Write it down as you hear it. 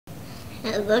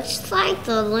It looks like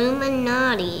the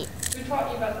Illuminati. Who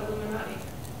taught you about the Illuminati?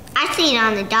 I see it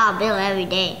on the dollar bill every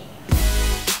day.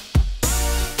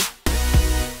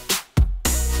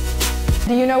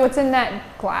 Do you know what's in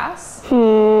that glass?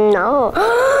 No.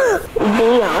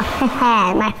 Beer.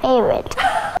 My favorite.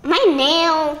 My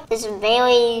nail is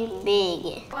very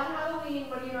big. On Halloween,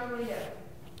 what do you normally do?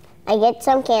 I get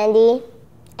some candy.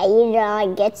 I eat it all. I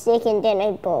get sick and then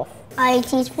I both. Are they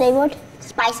cheese flavored?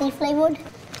 Spicy flavored?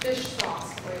 Fish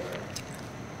sauce flavor.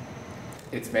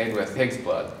 It's made with pig's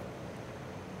blood.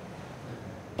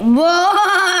 Whoa!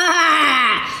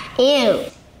 Ew.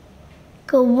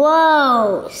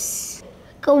 Gross.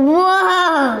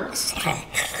 Gross.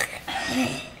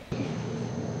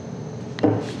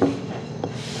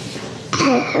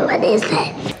 What is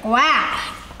that? Wow.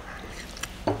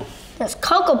 This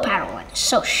cocoa powder one is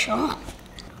so sharp.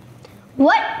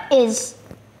 What is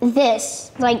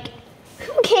this? Like,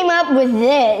 who came up with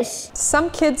this? Some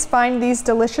kids find these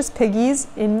delicious piggies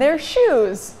in their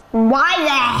shoes. Why the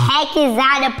heck is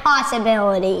that a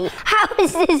possibility? How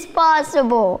is this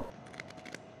possible?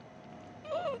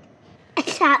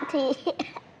 Shotty.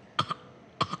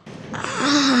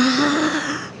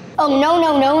 Oh, no,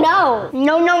 no, no, no.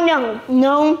 No, no, no.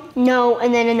 No, no,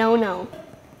 and then a no, no.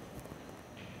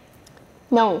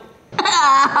 No.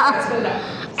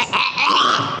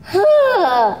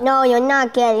 No, you're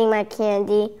not getting my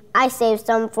candy. I saved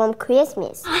some from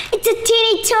Christmas. It's a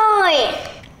teeny toy.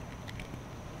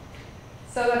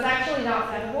 So that's actually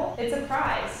not edible. It's a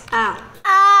prize. Oh.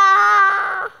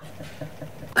 Ah.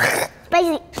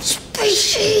 Spicy.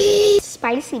 Spicy.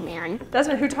 Spicy, man.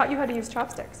 Desmond, who taught you how to use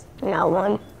chopsticks? No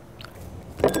one.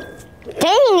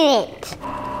 Dang it.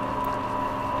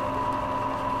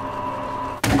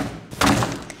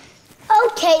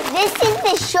 Okay, this is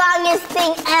the strongest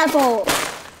thing ever.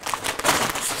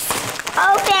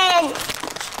 Open.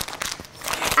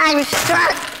 I'm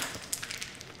stuck.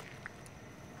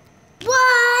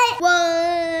 What?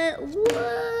 What?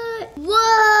 What?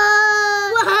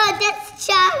 What? What? That's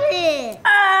chocolate.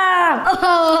 Ah!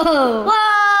 Oh!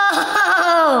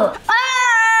 Whoa!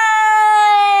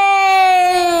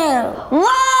 Whoa!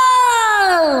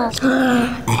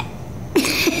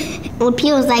 It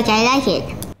feels like I like it.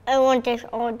 I want this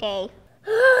all day.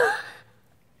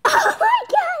 Oh my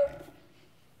God!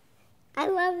 I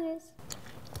love this.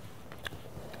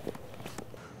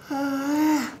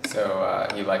 So,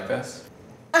 you like this?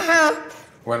 Uh-huh.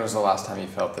 When was the last time you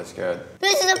felt this good?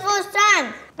 This is the first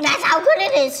time. That's how good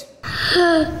it is.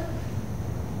 I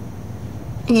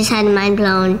just had mind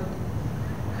blown.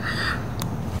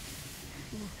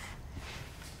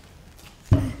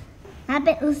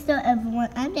 Happy Easter, everyone.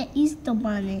 I'm the Easter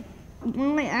Bunny.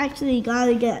 I actually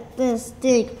gotta get this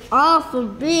stick off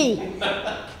of me.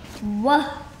 What?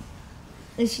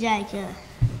 It's like a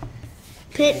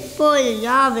pit for the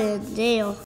job in jail.